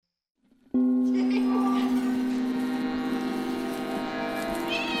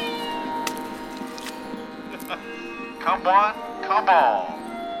Come one, come all.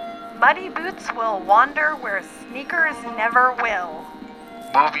 Muddy boots will wander where sneakers never will.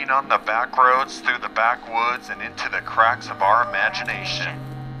 Moving on the back roads, through the backwoods, and into the cracks of our imagination.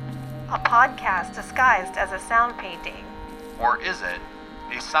 A podcast disguised as a sound painting. Or is it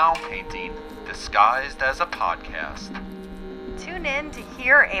a sound painting disguised as a podcast? Tune in to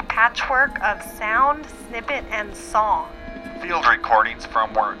hear a patchwork of sound, snippet, and song. Field recordings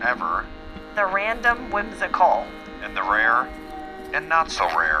from wherever. The random whimsical. And the rare and not so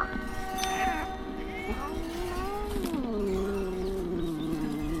rare.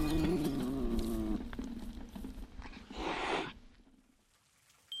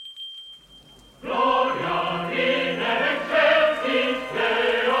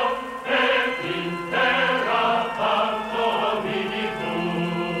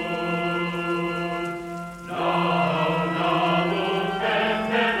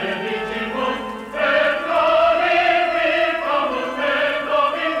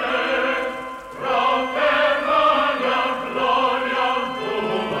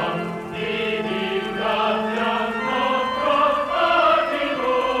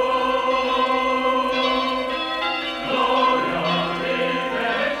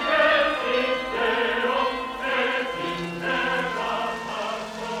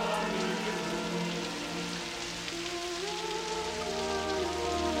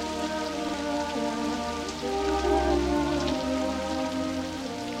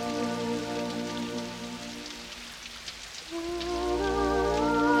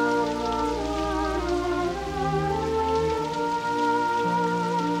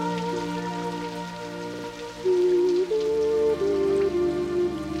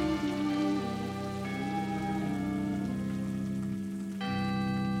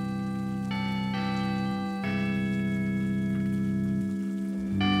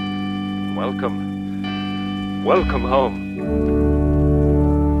 Welcome home.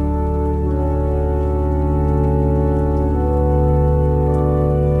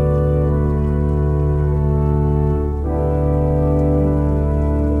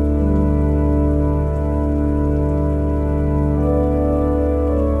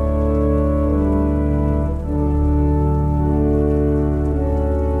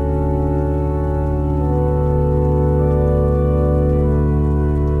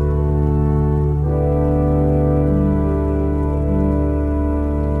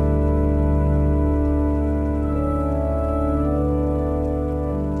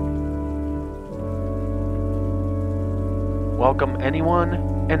 Welcome anyone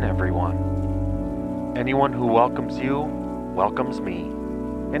and everyone. Anyone who welcomes you welcomes me,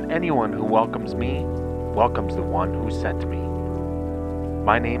 and anyone who welcomes me welcomes the one who sent me.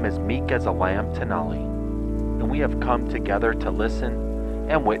 My name is meek as a lamb Tenali, and we have come together to listen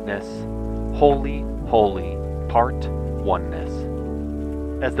and witness Holy, Holy, Part Oneness.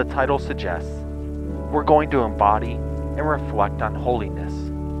 As the title suggests, we're going to embody and reflect on holiness,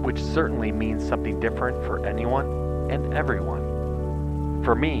 which certainly means something different for anyone and everyone.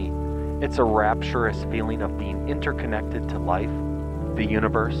 For me, it's a rapturous feeling of being interconnected to life, the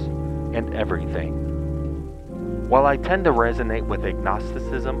universe, and everything. While I tend to resonate with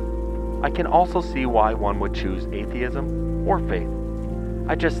agnosticism, I can also see why one would choose atheism or faith.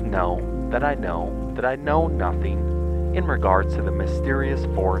 I just know that I know nothing in regards to the mysterious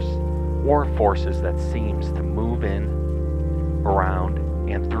force or forces that seems to move in, around,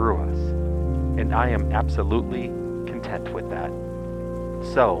 and through us. And I am absolutely content with that.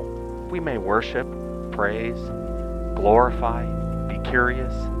 So, we may worship, praise, glorify, be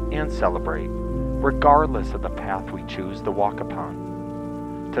curious, and celebrate, regardless of the path we choose to walk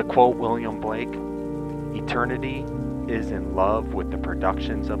upon. To quote William Blake, eternity is in love with the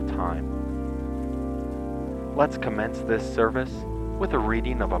productions of time. Let's commence this service with a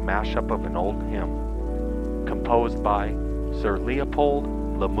reading of a mashup of an old hymn, composed by Sir Leopold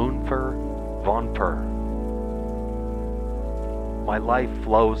Le Mounfer von Purr. My life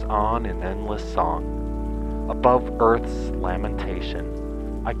flows on in endless song. Above earth's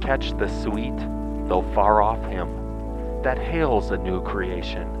lamentation, I catch the sweet, though far-off hymn that hails a new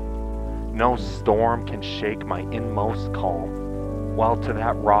creation. No storm can shake my inmost calm, while to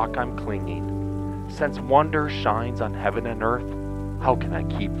that rock I'm clinging. Since wonder shines on heaven and earth, how can I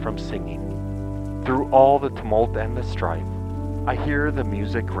keep from singing? Through all the tumult and the strife, I hear the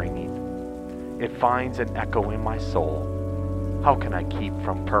music ringing. It finds an echo in my soul. How can I keep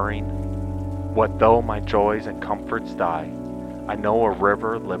from purring? What though my joys and comforts die, I know a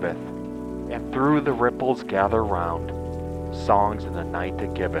river liveth, and through the ripples gather round songs in the night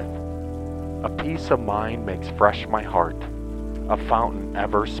it giveth. A peace of mind makes fresh my heart, a fountain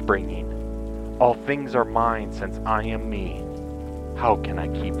ever springing. All things are mine since I am me. How can I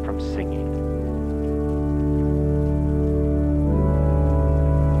keep from singing?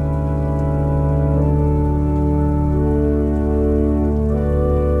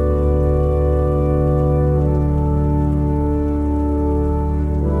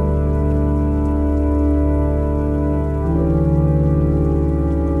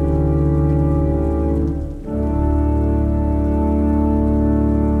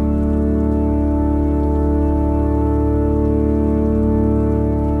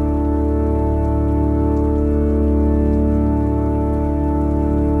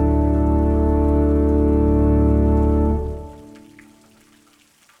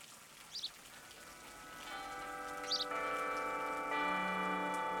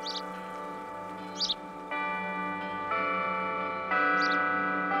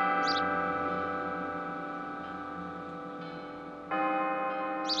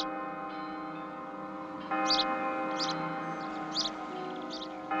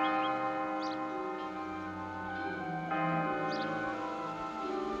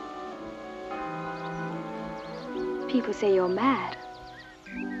 People say you're mad.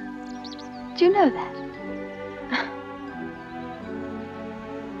 Do you know that?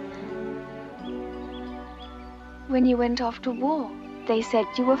 When you went off to war, they said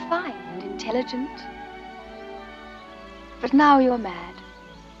you were fine and intelligent. But now you're mad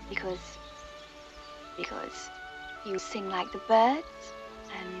because you sing like the birds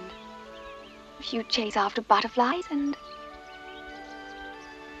and you chase after butterflies and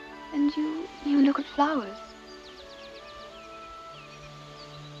you look at flowers.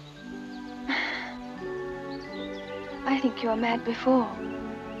 I think you were mad before.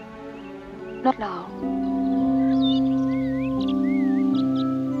 Not now.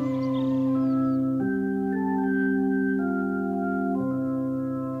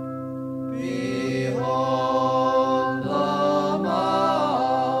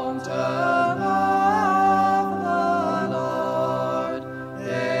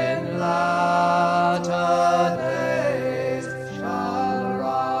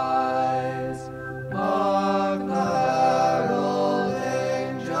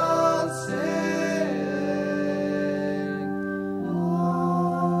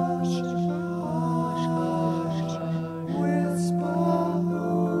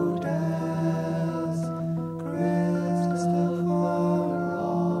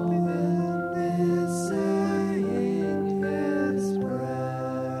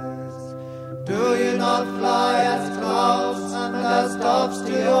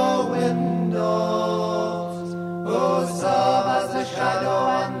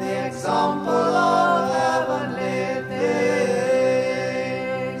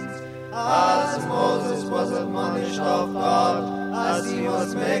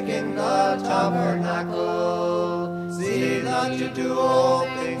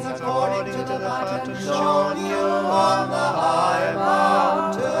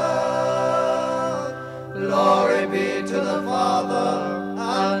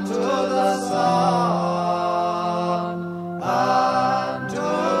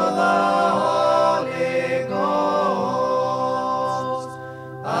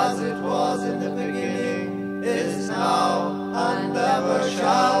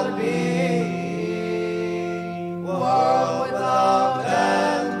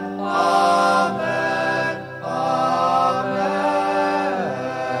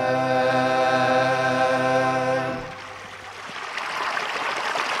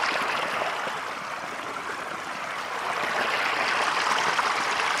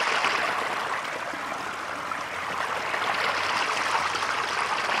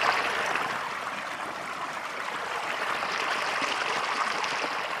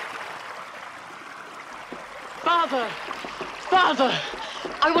 Father,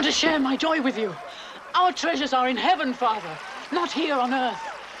 I want to share my joy with you. Our treasures are in heaven, Father, not here on earth.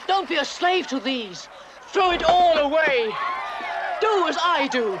 Don't be a slave to these. Throw it all away. Do as I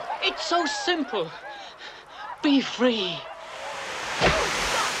do. It's so simple. Be free.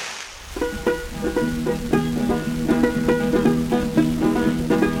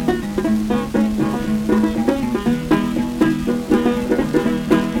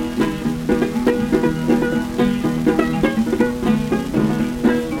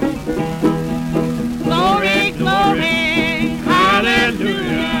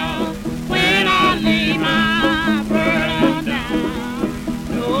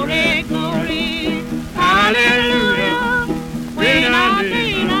 Hallelujah.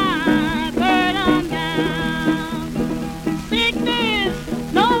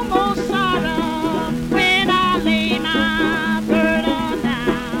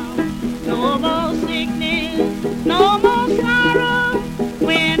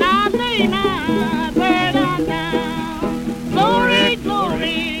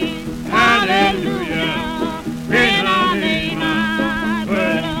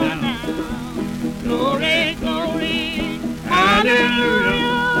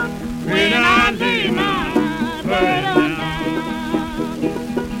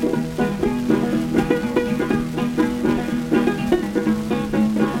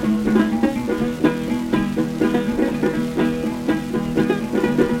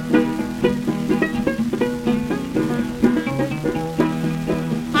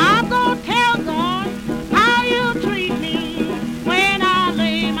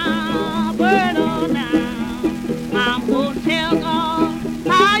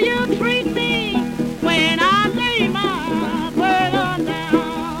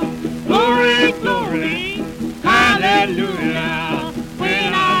 glory, hallelujah,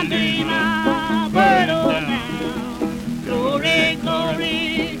 when I lay my burden down. Glory,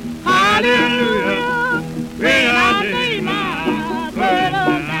 glory, hallelujah, when I lay my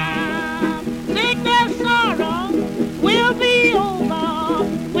burden down. Sickness, sorrow will be over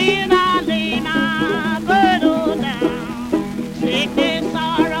when I lay my burden down. Sickness,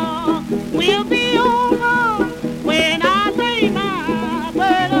 sorrow will be over when I lay my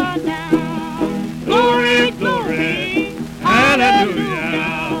burden down. Glory, glory,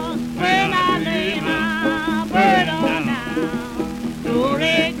 hallelujah, when I lay my burden down.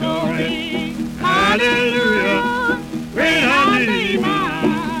 Glory, glory, hallelujah, when I lay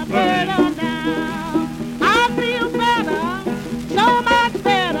my burden down. I feel better, so much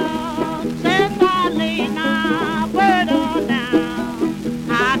better, since I laid my burden down.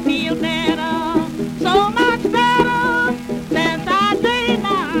 I feel better, so much better, since I laid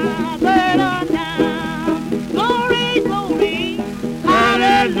my burden down. Glory, glory,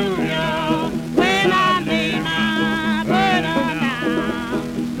 hallelujah, when I lay my burden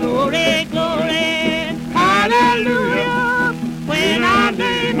down. Glory, glory, hallelujah, when I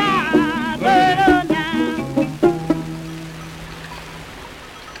lay my burden down.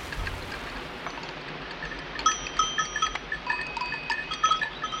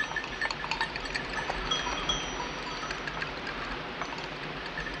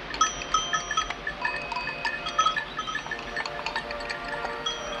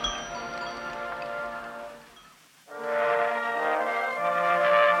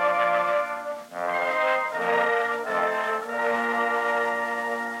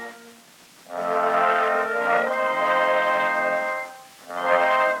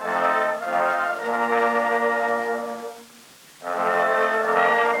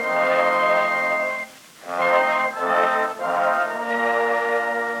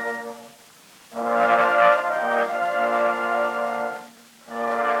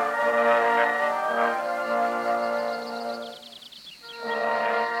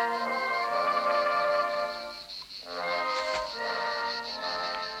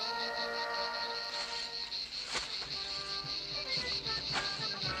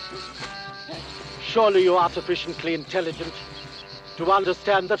 Surely you are sufficiently intelligent to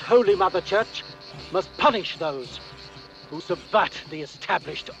understand that Holy Mother Church must punish those who subvert the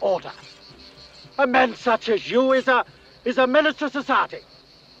established order. A man such as you is a menace to society.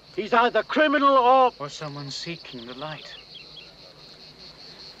 He's either criminal or someone seeking the light.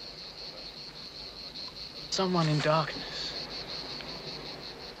 Someone in darkness.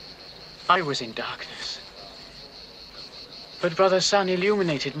 I was in darkness. But Brother Sun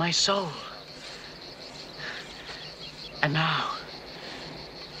illuminated my soul. And now,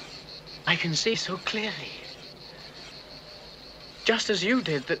 I can see so clearly. Just as you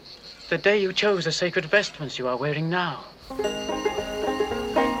did the day you chose the sacred vestments you are wearing now.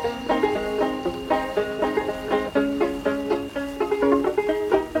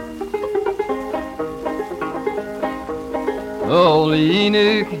 Old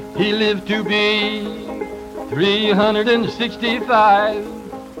Enoch, he lived to be 365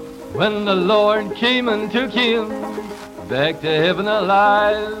 when the Lord came and took him back to heaven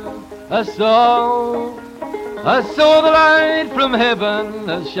alive. I saw the light from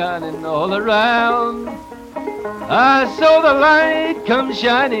heaven shining all around. I saw the light come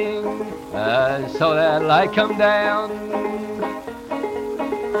shining. I saw that light come down.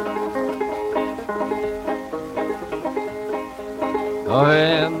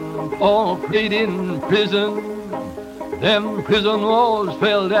 When Paul prayed in prison, them prison walls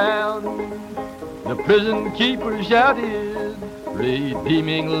fell down. The prison keeper shouted,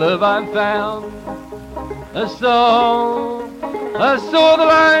 redeeming love I found. I saw the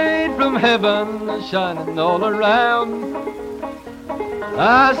light from heaven shining all around.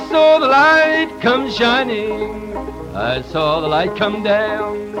 I saw the light come shining. I saw the light come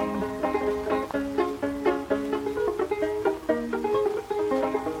down.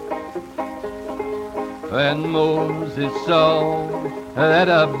 When Moses saw that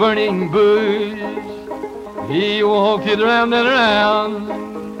a burning bush, he walked it round and round.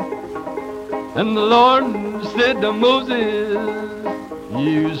 And the Lord said to Moses,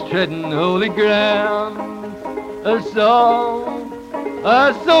 "You's treading holy ground." I saw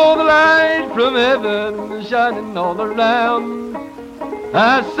the light from heaven shining all around.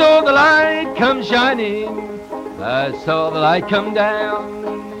 I saw the light come shining. I saw the light come down.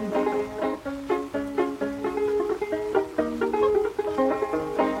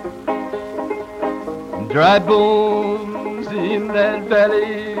 Dry bones in that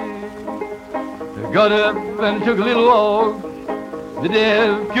valley got up and took a little walk. The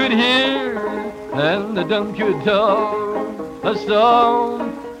deaf could hear and the dumb could talk. I saw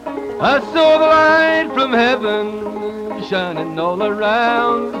the light from heaven shining all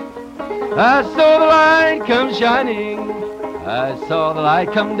around. I saw the light come shining. I saw the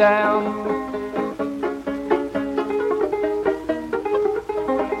light come down.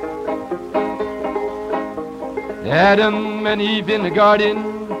 Adam and Eve in the garden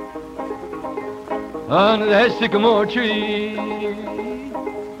under that sycamore tree.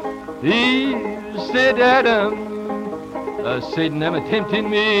 Eve said, Adam, Satan am tempting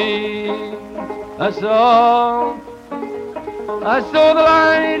me. I saw the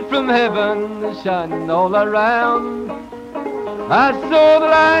light from heaven shining all around. I saw the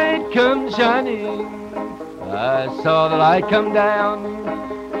light come shining. I saw the light come down.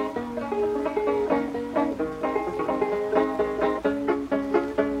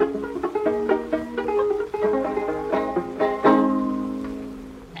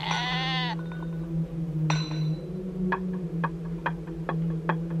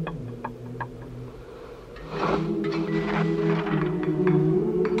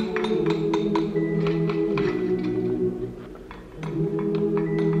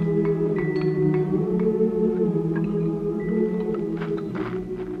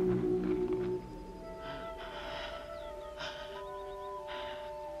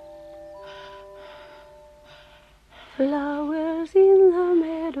 Flowers in the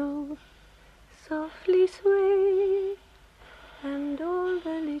meadow softly sway, and all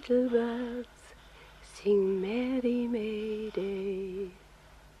the little birds sing Merry May Day.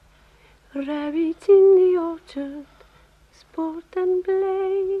 Rabbits in the orchard sport and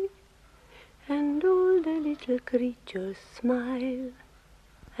play, and all the little creatures smile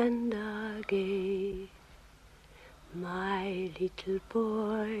and are gay. My little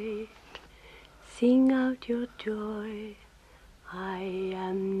boy, sing out your joy. I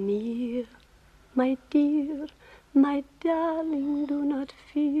am near, my dear, my darling, do not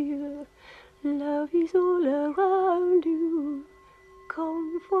fear. Love is all around you,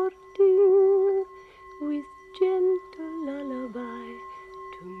 comforting with gentle lullaby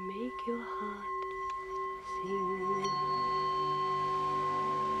to make your heart sing.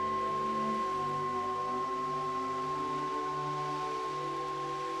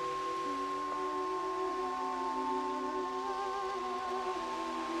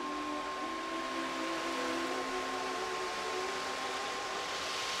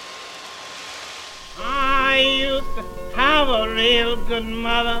 I used to have a real good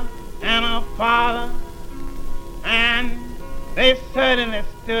mother and a father, and they certainly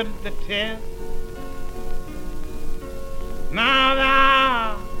stood the test. Now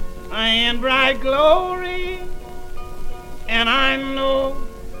thou are in bright glory, and I know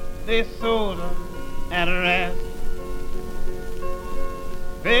they sold her at rest.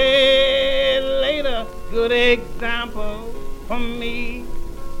 They laid a good example for me.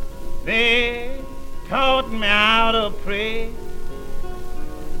 They taught me how to pray.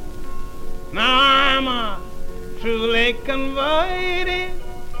 Now I'm a truly converted,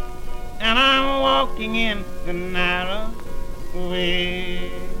 and I'm walking in the narrow way.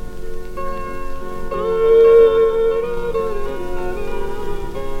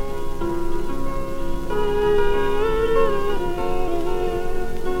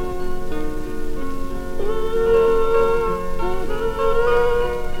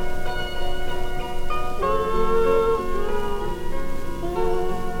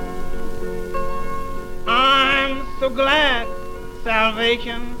 So glad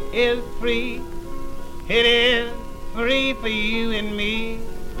salvation is free. It is free for you and me.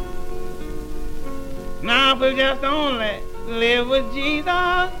 Now if we just only live with Jesus,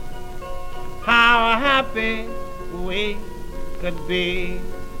 how happy we could be.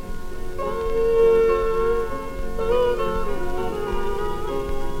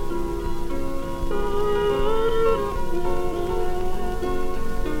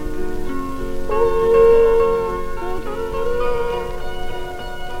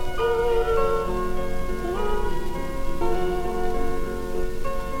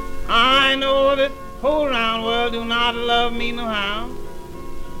 I know this whole round world do not love me no how,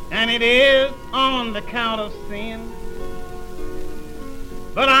 and it is on the account of sin.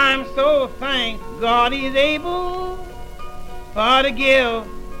 But I'm so thank God He's able for to give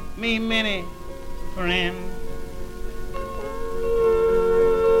me many friends.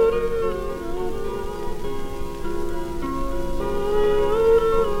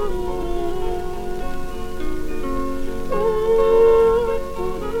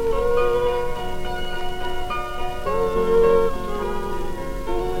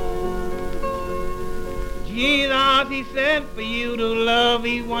 Jesus, He said, for for you to love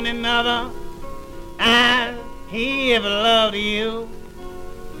ye one another as he ever loved you.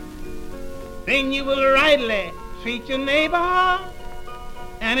 Then you will rightly treat your neighbor,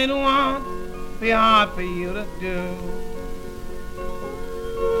 and it won't be hard for you to do.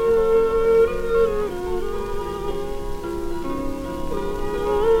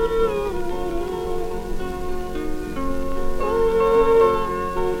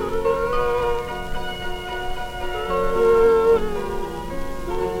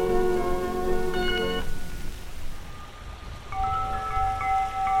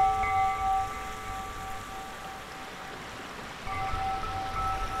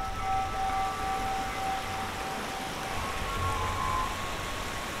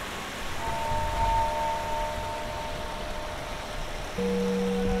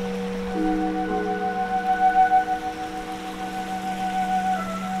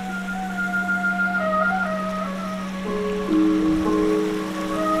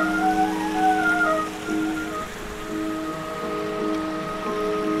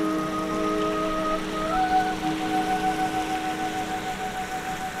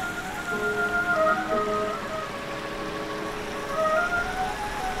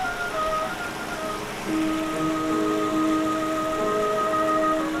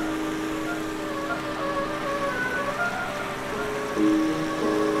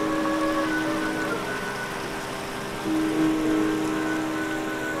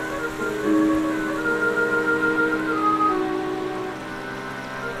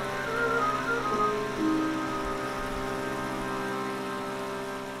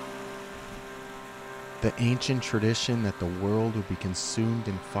 The ancient tradition that the world will be consumed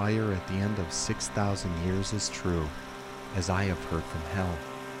in fire at the end of 6,000 years is true, as I have heard from hell.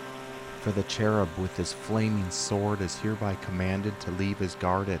 For the cherub with his flaming sword is hereby commanded to leave his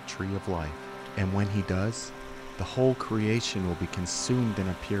guard at Tree of Life, and when he does, the whole creation will be consumed and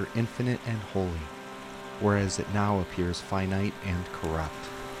appear infinite and holy, whereas it now appears finite and corrupt.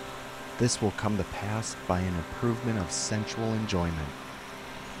 This will come to pass by an improvement of sensual enjoyment.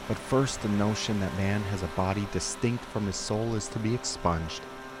 But first, the notion that man has a body distinct from his soul is to be expunged.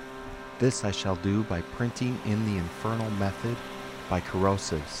 This I shall do by printing in the infernal method by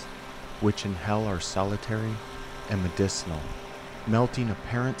corrosives, which in hell are solitary and medicinal, melting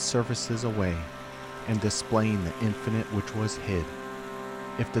apparent surfaces away and displaying the infinite which was hid.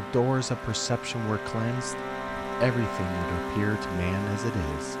 If the doors of perception were cleansed, everything would appear to man as it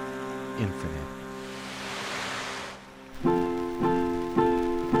is, infinite.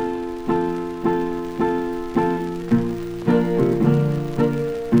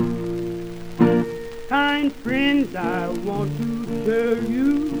 Kind friends, I want to tell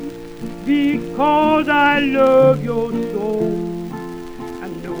you, because I love your soul.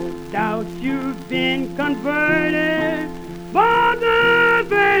 And no doubt you've been converted, but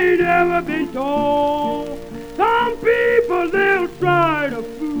that ain't ever been told. Some people, they'll try to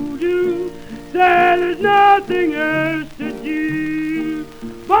fool you, say there's nothing else to do.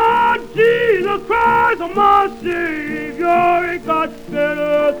 But Jesus Christ, my Savior, He got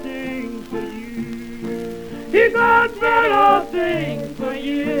better things for you. He got better things for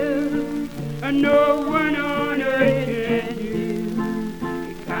you, and no one on earth can do.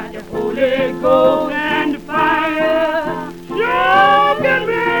 He got the Holy Ghost and the fire, sure can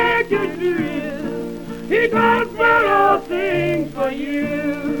make you thrill. He got better things for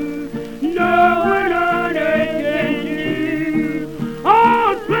you, no one on earth can do.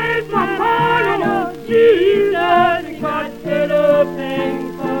 I'll place my mind on Jesus, He got better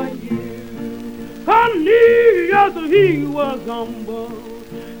things for you. Cornelius, he was humble,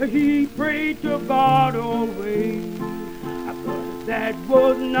 he prayed to God always, but that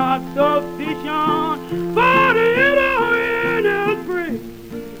was not sufficient for the enter in his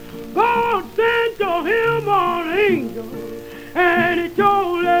praise. God sent to him an angel, and he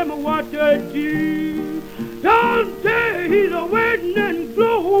told him what to do. Don't say he's awaiting in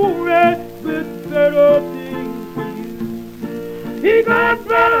glory with better things for you. He got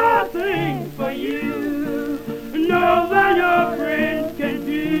better things for you, no than your friends can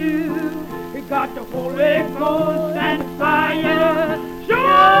do. He got the Holy Ghost and fire,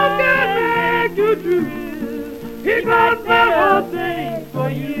 sure can make you true. He got better things for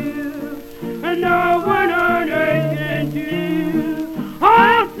you, and no one on earth can do.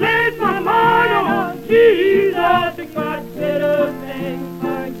 I'll place my mind on Jesus, He got better things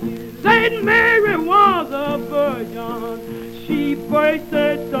for you. Saint Mary was a virgin, she birthed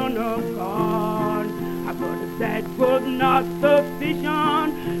the Son of God. But that was not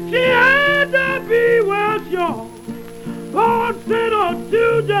sufficient, she had to be well sure. God sent her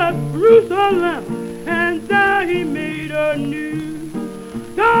to Jerusalem, and down, he made her new.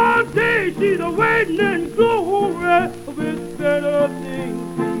 Someday she's waiting in glory with better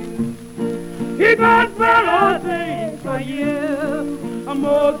things for you. He got better things for you,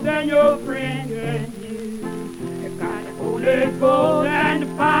 more than your friend can do. You got the Holy Ghost and the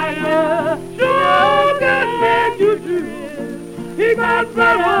fire, sure can make you true. He got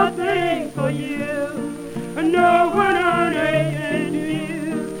better things for you, and no one on earth can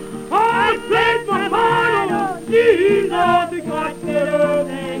do. I place my mind on Jesus, he got better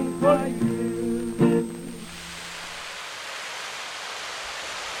things for you.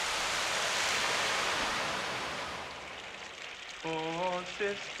 Oh,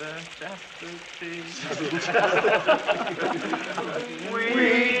 Sister Chastity, we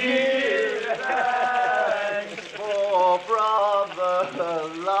give thanks for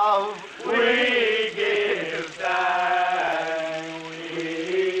brother love. We give thanks.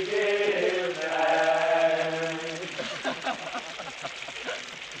 We give thanks.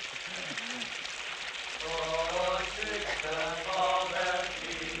 Oh, Sister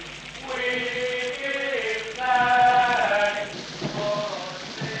Poverty, we give thanks.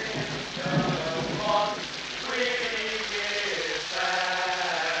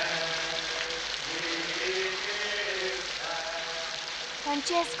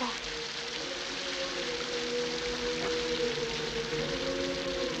 Francesco.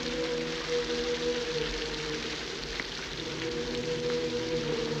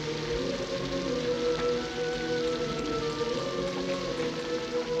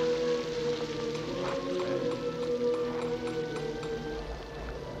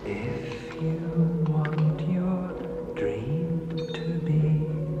 If you want your dream to be,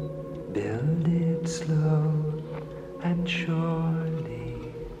 build it slow and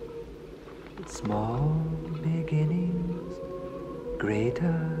surely. Small beginnings,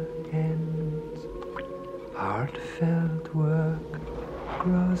 greater ends. Heartfelt work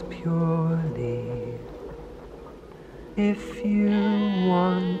grows purely. If you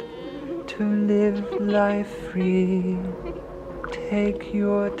want to live life free, take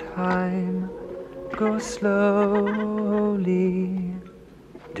your time, go slowly.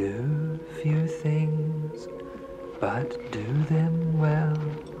 Do few things, but do them well.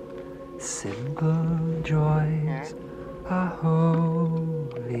 Simple joys are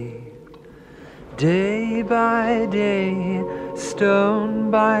holy. Day by day,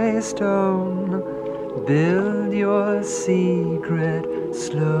 stone by stone, build your secret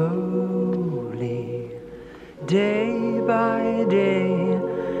slowly. Day by day,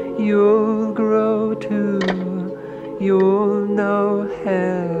 you'll grow too. You'll know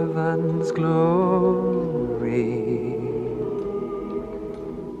heaven's glory.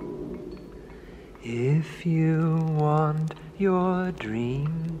 If you want your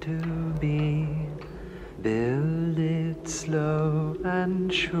dream to be, build it slow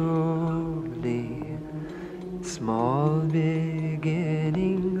and surely. Small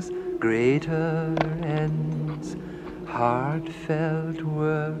beginnings, greater ends. Heartfelt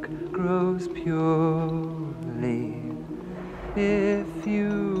work grows purely. If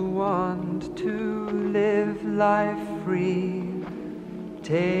you want to live life free,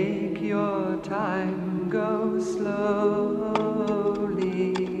 take your time, go slowly.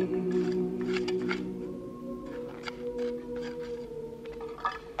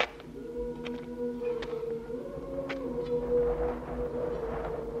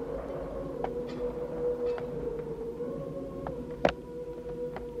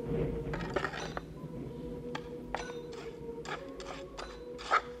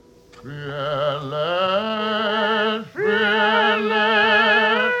 Fearless,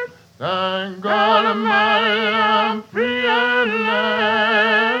 fearless, thank God Almighty, I'm fearless,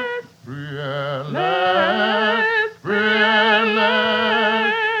 fearless,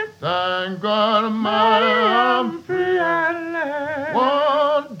 fearless, thank God Almighty, I'm fearless.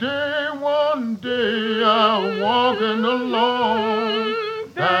 One day I'm walking alone,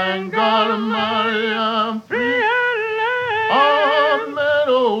 thank God Almighty, I'm fearless.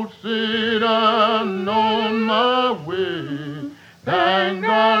 Old Sid, I'm on my way. Thank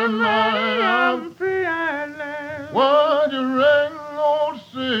God Almighty, I'm fearless. What you rang, old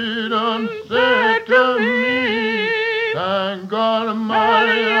Sid, and said to me, thank God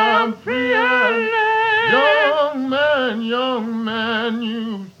Almighty, I'm fearless. Young man,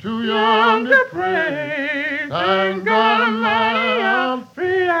 you too young to pray. Thank God Almighty, I'm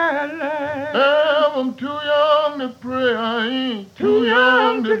fearless. I'm too young to pray, I ain't too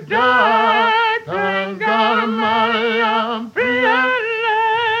young to die. Thank God Almighty, I'm fearless.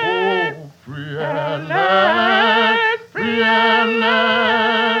 Oh, fearless,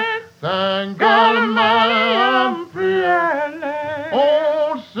 fearless. Thank God Almighty,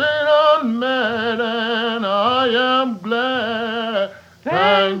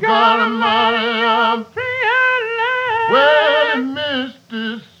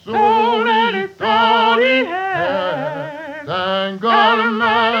 God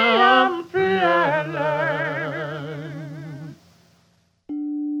Almighty, I'm free at last.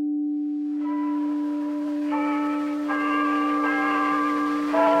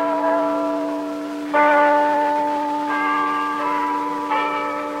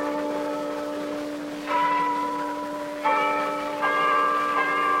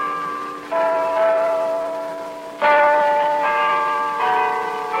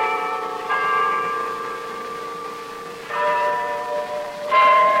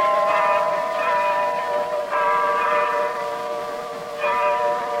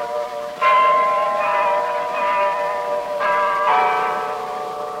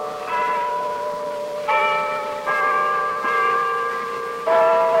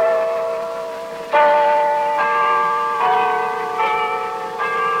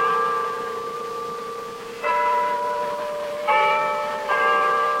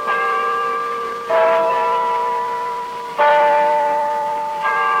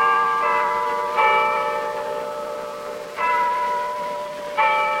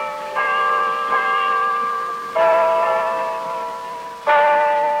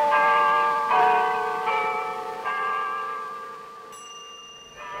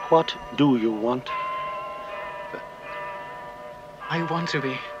 What do you want? I want to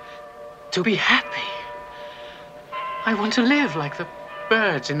be happy. I want to live like the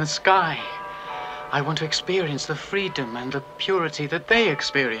birds in the sky. I want to experience the freedom and the purity that they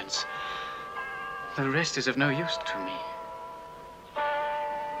experience. The rest is of no use to me.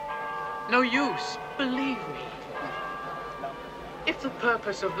 No use, believe me. If the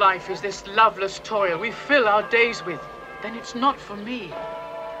purpose of life is this loveless toil we fill our days with, then it's not for me.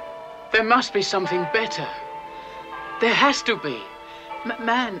 There must be something better. There has to be.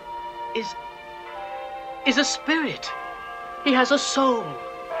 Man is a spirit. He has a soul.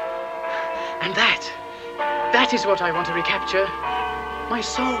 And that is what I want to recapture. My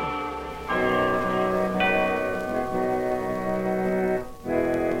soul.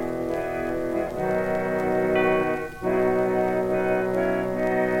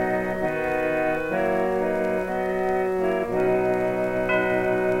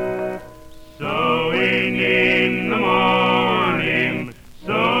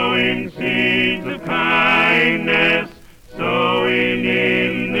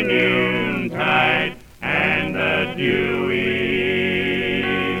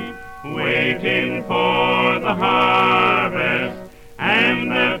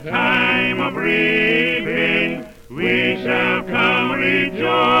 in the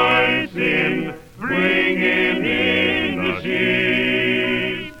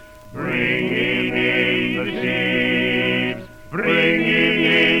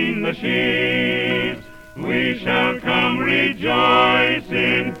sheaves, we shall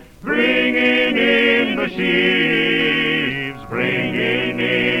come rejoicing.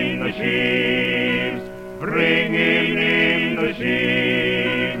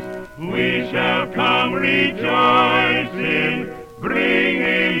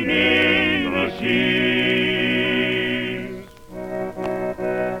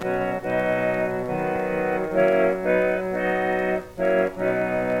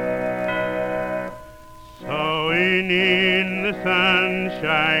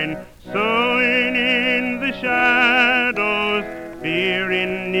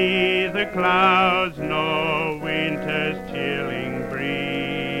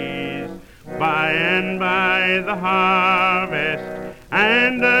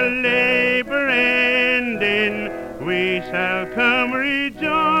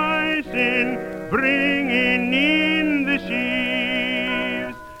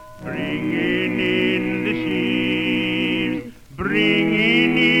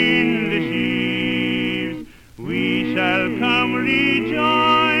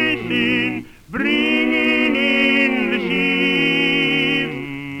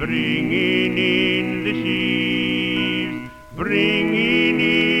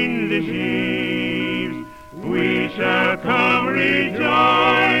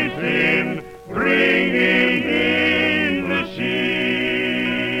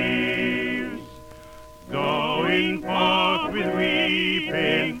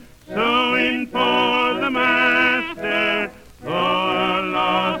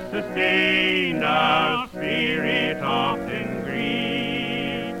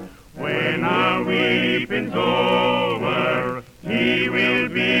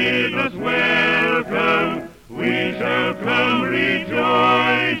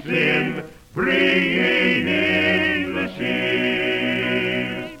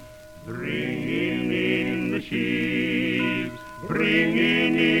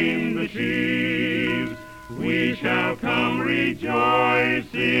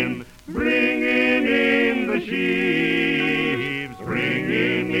 rejoice in bringing in the sheaves,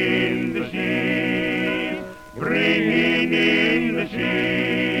 bringing in the sheaves, bringing in the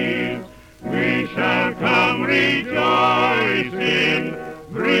sheaves. We shall come rejoicing,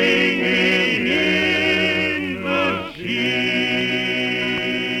 bringing in the sheaves.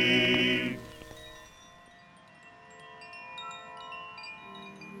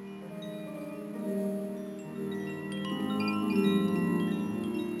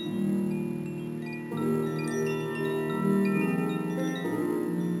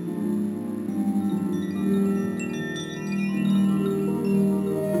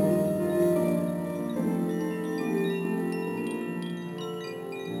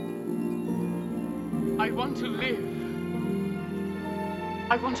 I want to live.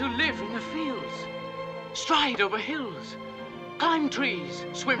 I want to live in the fields, stride over hills, climb trees,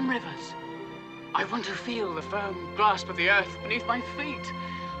 swim rivers. I want to feel the firm grasp of the earth beneath my feet,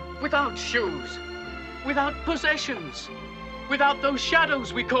 without shoes, without possessions, without those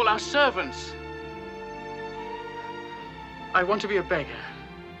shadows we call our servants. I want to be a beggar.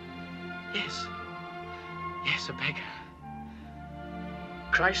 Yes. Yes, a beggar.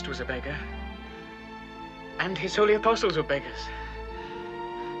 Christ was a beggar. And his holy apostles were beggars.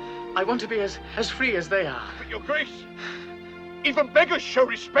 I want to be as free as they are. But, Your Grace, even beggars show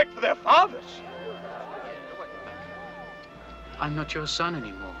respect for their fathers. I'm not your son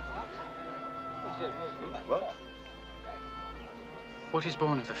anymore. What? What is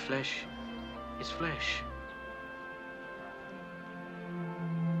born of the flesh is flesh.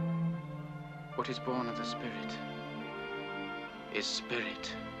 What is born of the Spirit is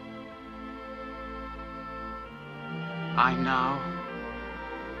spirit. I now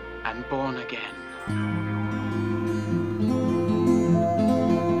am born again.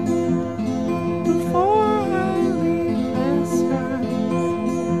 Before I leave this earth,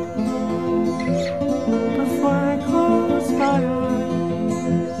 before I close my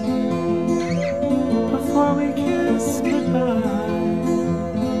eyes, before we kiss goodbye,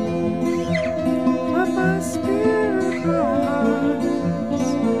 let my spirit rise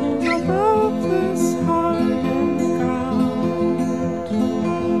above this hardened ground.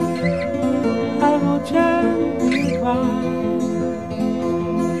 I will gently glide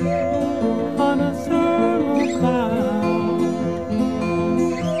on a thermal cloud.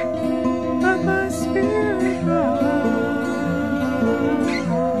 Let my spirit rise.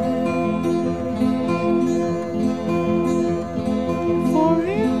 For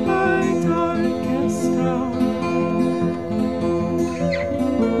in my darkest hour,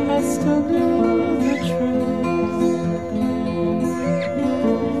 I still knew the truth,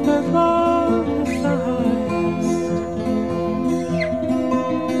 that love is the highest.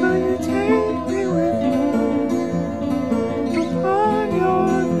 Will you take me with you upon your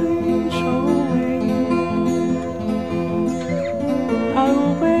angel wings? I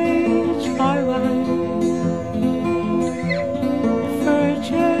will wage my life for a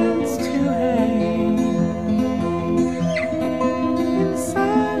chance to hang in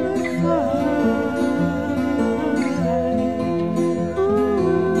silent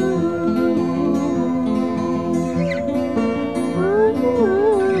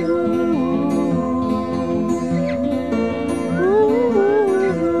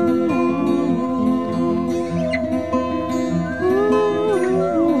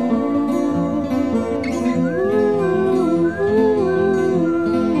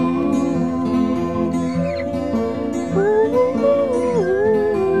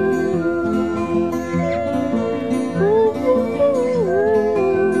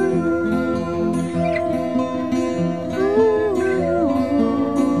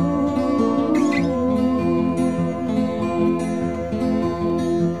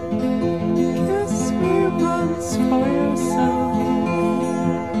Kiss me once for yourself.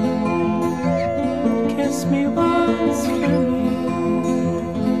 Kiss me once for me.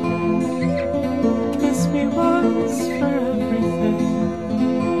 Kiss me once for everything.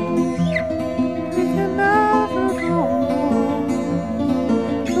 We can never go home.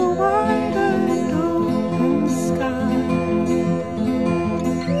 The wide and open sky,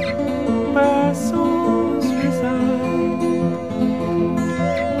 where our souls reside.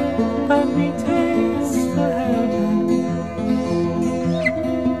 Let me taste the heavens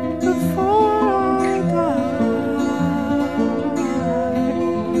before I die.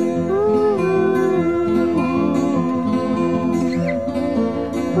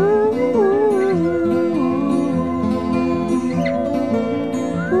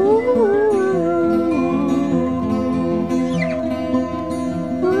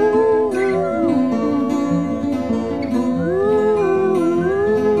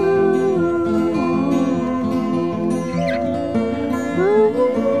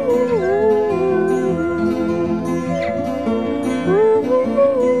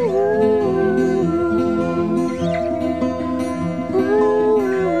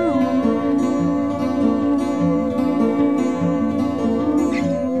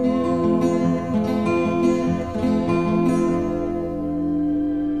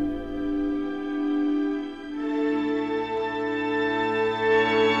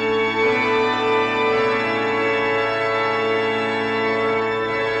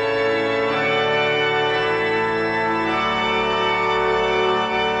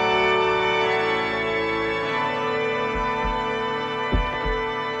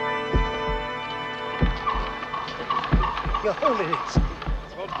 Your Holiness.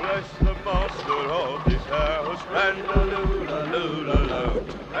 God bless the master of this house. Randaloo-la-loo-la-loo.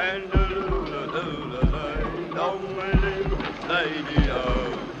 Randaloo-la-loo-la-loo. Long may live Lady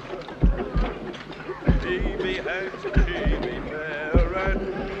O. She be handsome, she be fair,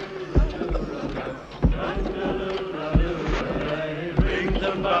 Randaloo-la-loo-la-loo. Bring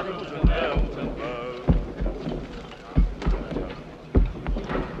them buckles and belts and bows.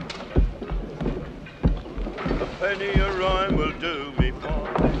 A penny a rhyme will do me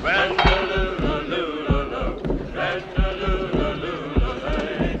fine. Randaloo-la-loo-la-loo.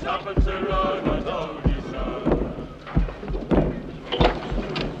 Randaloo-la-loo-la-loo. Tuppence a rhyme I told you so.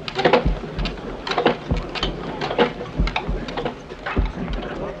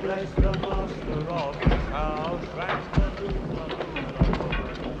 God bless the master of this house.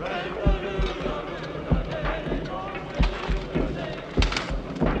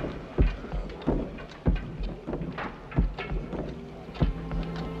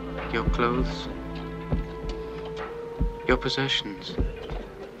 Your clothes, your possessions.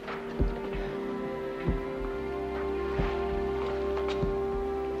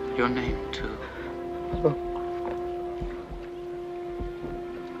 Your name, too.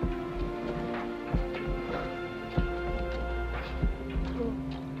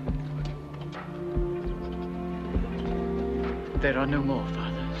 There are no more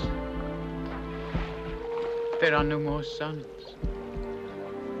fathers. There are no more sons.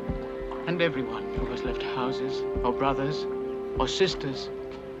 And everyone who has left houses, or brothers, or sisters,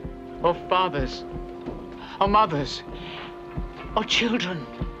 or fathers, or mothers, or children,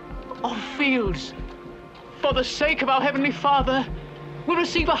 or fields, for the sake of our Heavenly Father, will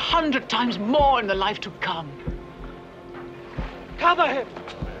receive 100 times more in the life to come. Cover him!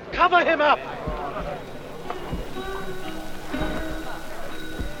 Cover him up!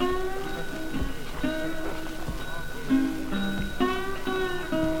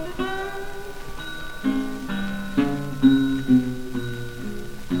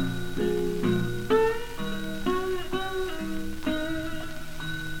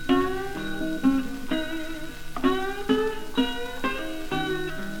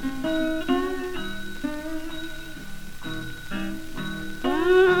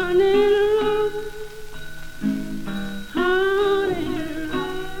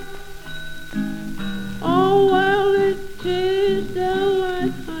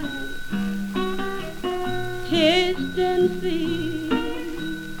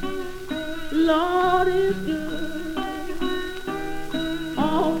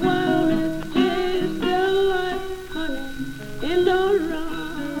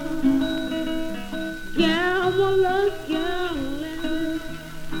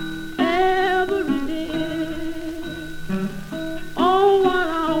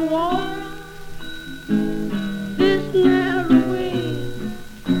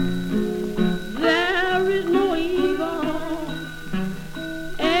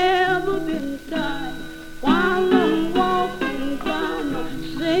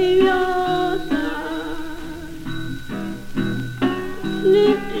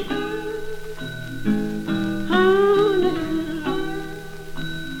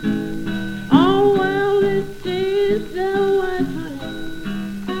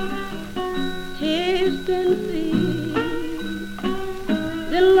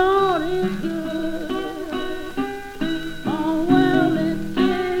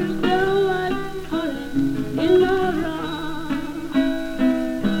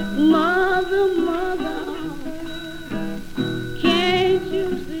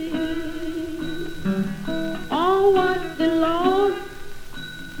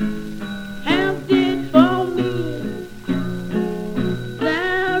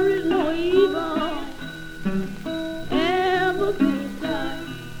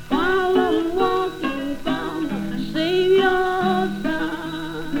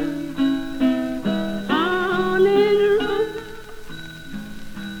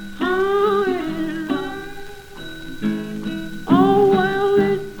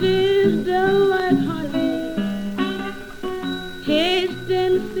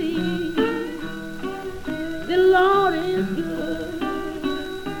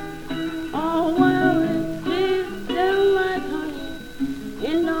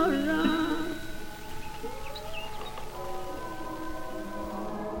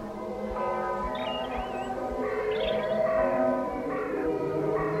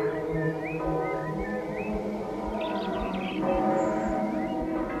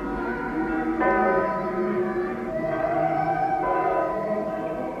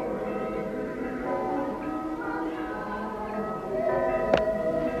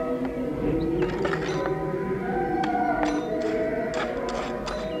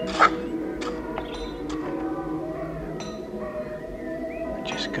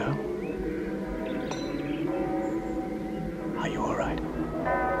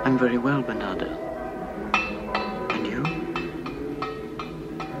 I'm very well, Bernardo. And you?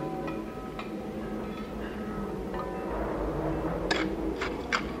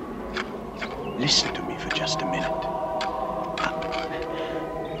 Listen to me for just a minute.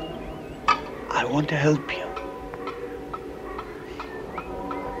 I want to help you.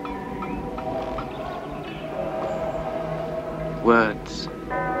 Words.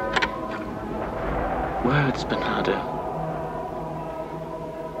 Words, Bernardo.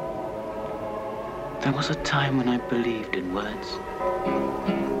 There was a time when I believed in words.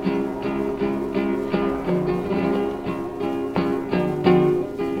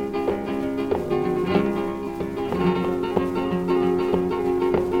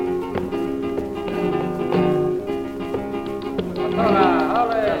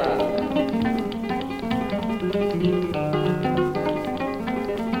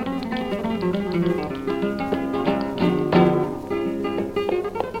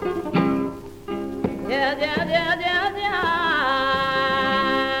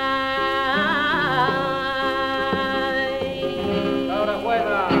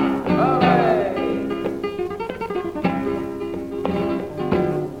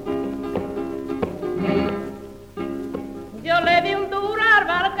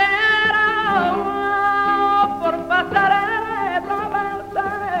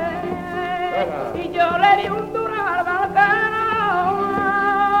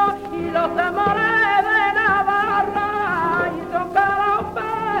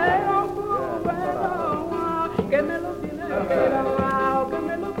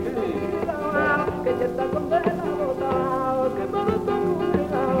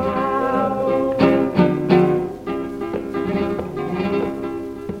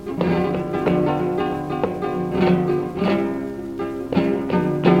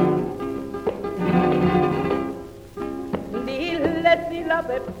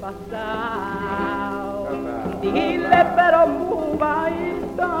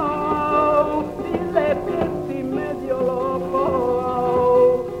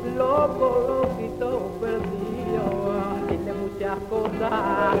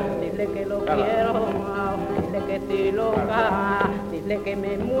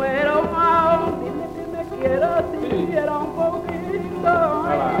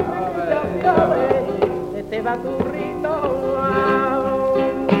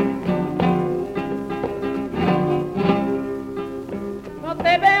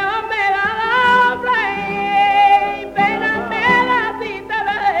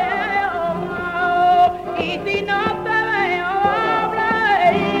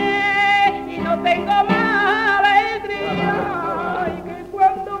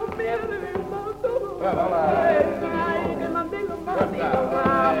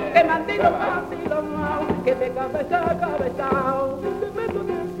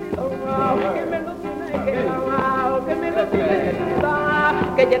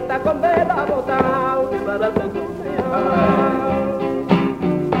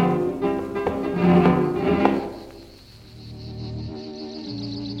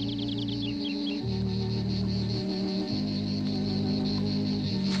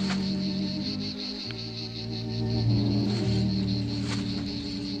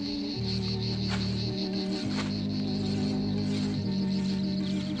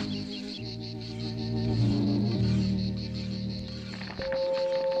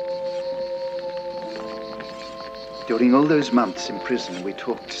 During all those months in prison, we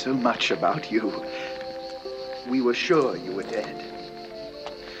talked so much about you. We were sure you were dead.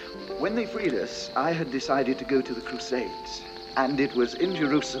 When they freed us, I had decided to go to the Crusades, and it was in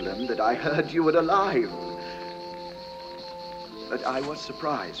Jerusalem that I heard you were alive. But I was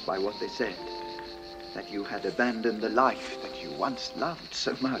surprised by what they said, that you had abandoned the life that you once loved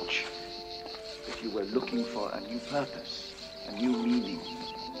so much, that you were looking for a new purpose, a new meaning.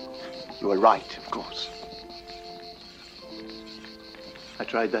 You were right, of course. I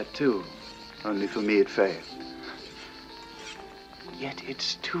tried that too, only for me it failed. Yet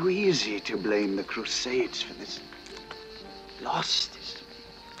it's too easy to blame the Crusades for this loss, this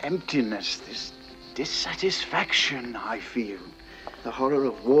emptiness, this dissatisfaction I feel. The horror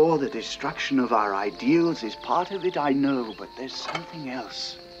of war, the destruction of our ideals is part of it, I know, but there's something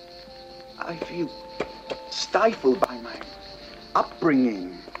else. I feel stifled by my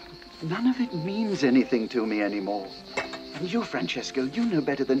upbringing. None of it means anything to me anymore. And you, Francesco, you know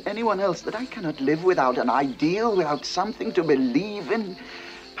better than anyone else that I cannot live without an ideal, without something to believe in.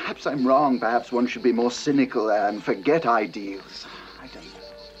 Perhaps I'm wrong. Perhaps one should be more cynical and forget ideals. I don't know.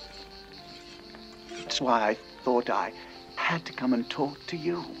 That's why I thought I had to come and talk to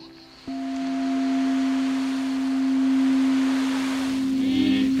you.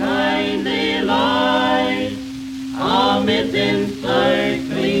 from its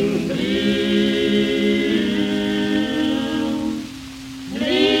encircling gloom.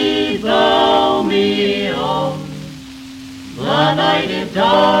 Lead thou me on, the night is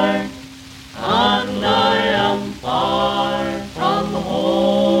dark, and I am far from home.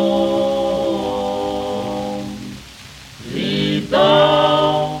 Lead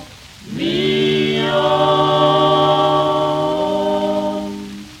thou me on.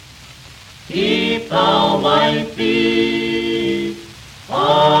 Keep thou my feet,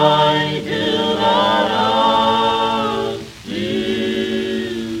 I do not ask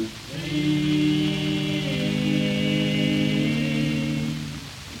to see.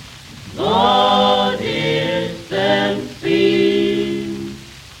 The distant sea,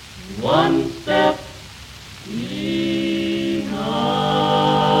 one step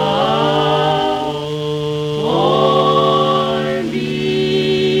for me.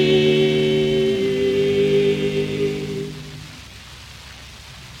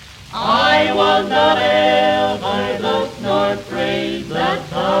 I was not ever thus nor afraid that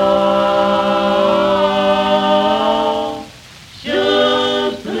thou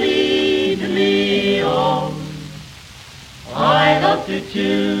shouldst lead me on. I love to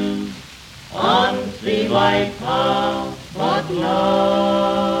choose on sea white path, but now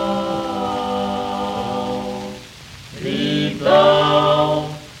lead thou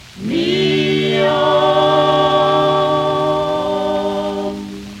me on.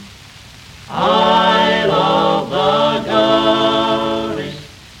 I love the garish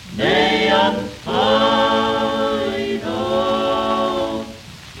day and spite of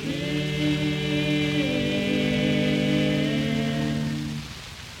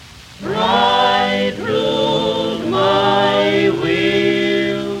pride ruled my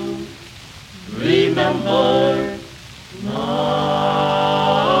will. Remember not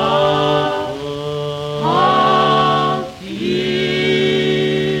of years.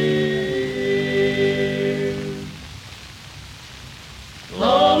 So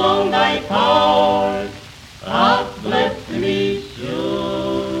long thy power hath blessed me,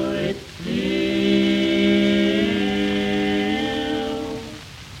 sure it still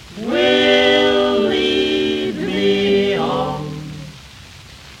will lead me on.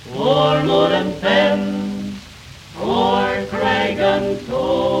 O'er moor and fen, o'er crag and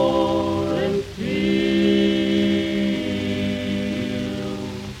torrent field,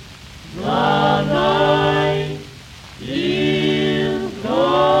 the night is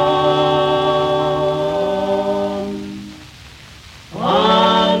gone,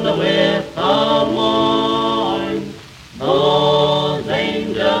 and with the morn those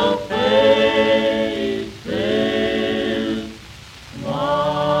angel faces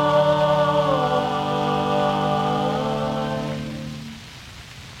mine,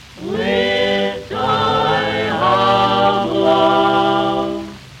 which I have loved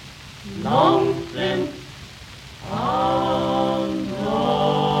long since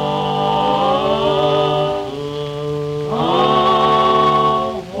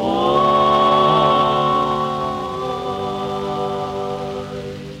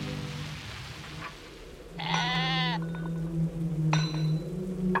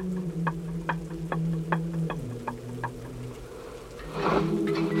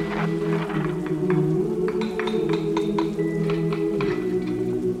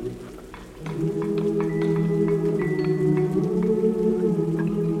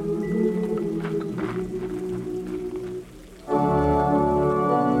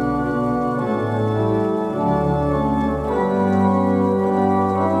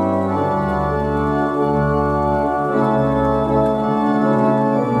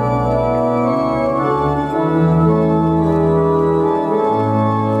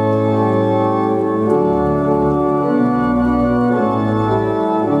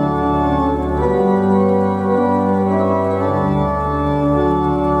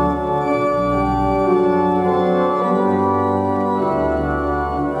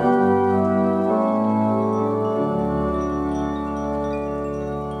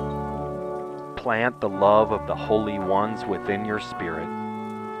Plant the love of the holy ones within your spirit.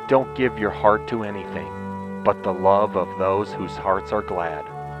 Don't give your heart to anything but the love of those whose hearts are glad.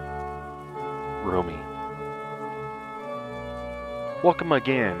 Rumi. Welcome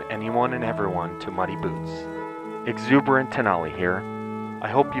again, anyone and everyone, to Muddy Boots. Exuberant Tenali here. I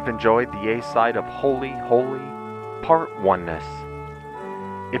hope you've enjoyed the A-side of Holy, Holy, Part Oneness.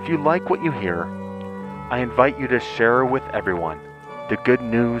 If you like what you hear, I invite you to share with everyone the good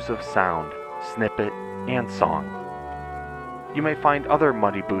news of sound, snippet, and song. You may find other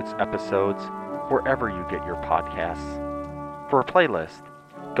Muddy Boots episodes wherever you get your podcasts. For a playlist,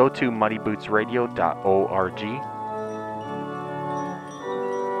 go to muddybootsradio.org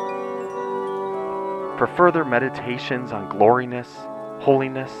For further meditations on gloriness,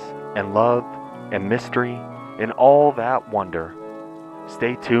 holiness, and love, and mystery, and all that wonder,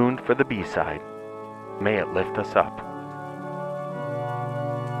 stay tuned for the B-side. May it lift us up.